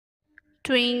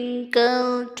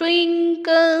Twinkle,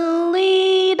 twinkle,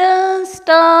 little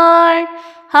star,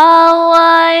 how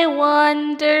I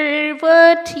wonder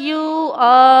what you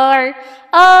are.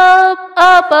 Up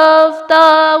above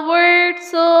the world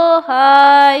so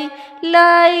high,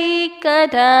 like a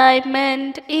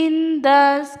diamond in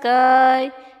the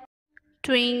sky.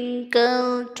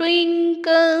 Twinkle,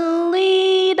 twinkle,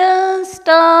 little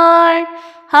star,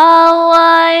 how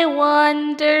I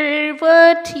wonder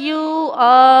what you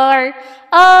are.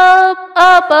 Up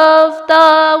above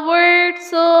the world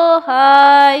so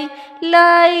high,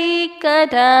 like a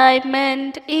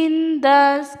diamond in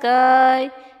the sky.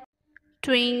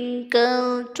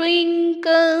 Twinkle,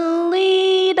 twinkle,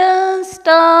 little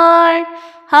star,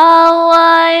 how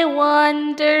I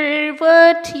wonder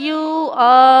what you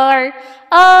are.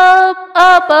 Up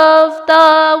above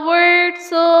the world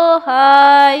so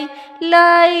high,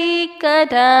 like a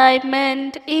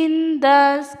diamond in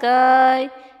the sky.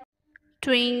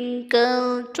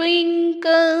 Twinkle,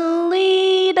 twinkle,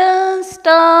 little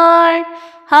star,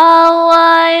 how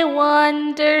I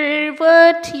wonder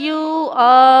what you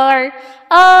are.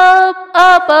 Up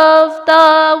above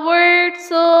the world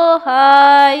so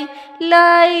high,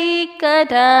 like a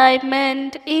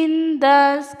diamond in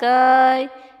the sky.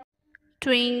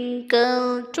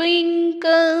 Twinkle,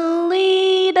 twinkle,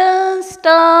 little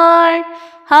star,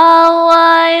 how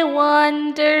I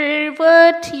wonder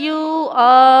what you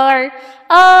are.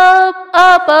 Up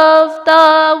above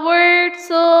the world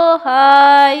so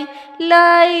high,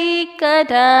 like a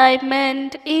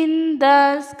diamond in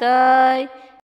the sky.